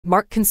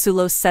Mark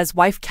Consuelos says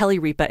wife Kelly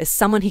Ripa is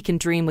someone he can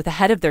dream with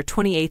ahead of their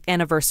 28th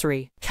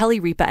anniversary.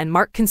 Kelly Ripa and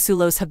Mark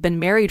Consuelos have been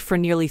married for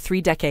nearly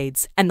 3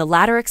 decades, and the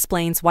latter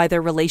explains why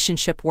their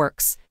relationship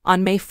works.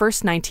 On May 1,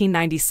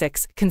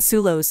 1996,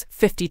 Consuelos,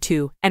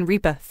 52, and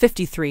Ripa,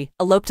 53,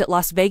 eloped at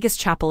Las Vegas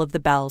Chapel of the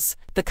Bells.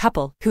 The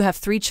couple, who have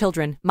 3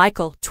 children,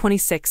 Michael,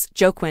 26,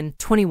 Joaquin,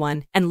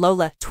 21, and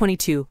Lola,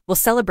 22, will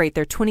celebrate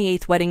their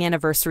 28th wedding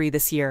anniversary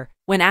this year.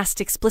 When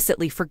asked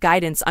explicitly for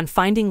guidance on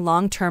finding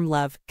long-term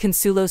love,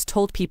 Consuelos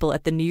told people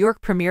at the New York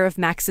premiere of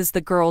Max's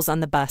The Girls on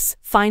the Bus,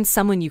 "Find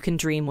someone you can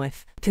dream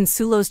with."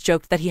 Consuelos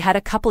joked that he had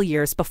a couple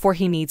years before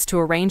he needs to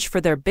arrange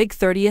for their big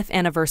 30th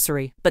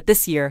anniversary, but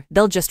this year,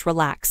 they'll just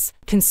relax.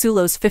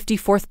 Consuelos'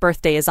 54th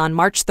birthday is on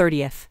March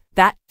 30th.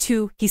 That,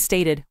 too, he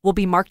stated, will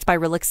be marked by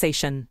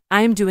relaxation.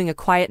 "I am doing a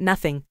quiet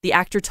nothing," the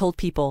actor told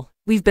People.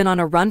 "We've been on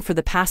a run for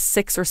the past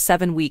 6 or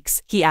 7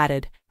 weeks," he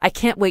added. "I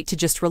can't wait to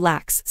just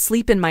relax,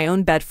 sleep in my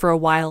own bed for a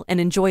while and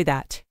enjoy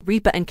that."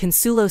 Ripa and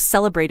Consuelos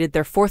celebrated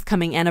their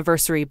forthcoming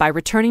anniversary by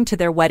returning to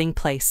their wedding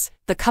place.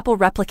 The couple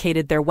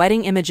replicated their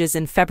wedding images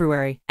in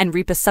February, and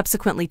Ripa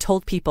subsequently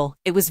told People,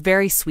 "It was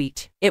very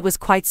sweet. It was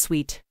quite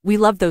sweet. We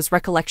love those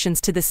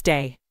recollections to this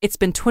day. It's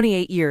been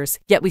 28 years,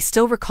 yet we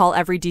still recall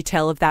every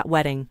detail of that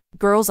wedding."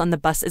 Girls on the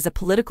Bus is a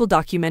political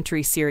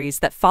documentary series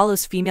that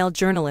follows female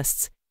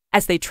journalists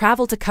as they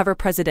travel to cover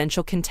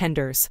presidential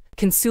contenders.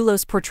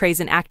 Consuelos portrays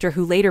an actor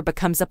who later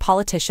becomes a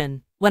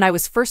politician. "When I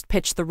was first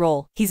pitched the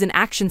role, he's an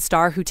action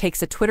star who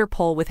takes a Twitter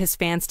poll with his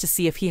fans to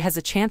see if he has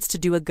a chance to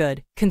do a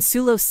good,"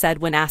 Consuelos said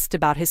when asked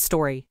about his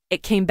story.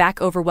 "It came back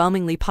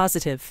overwhelmingly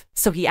positive.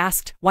 So he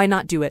asked, why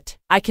not do it?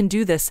 I can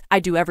do this, I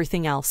do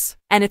everything else.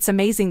 And it's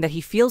amazing that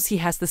he feels he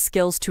has the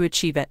skills to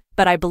achieve it,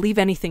 but I believe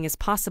anything is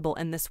possible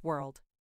in this world."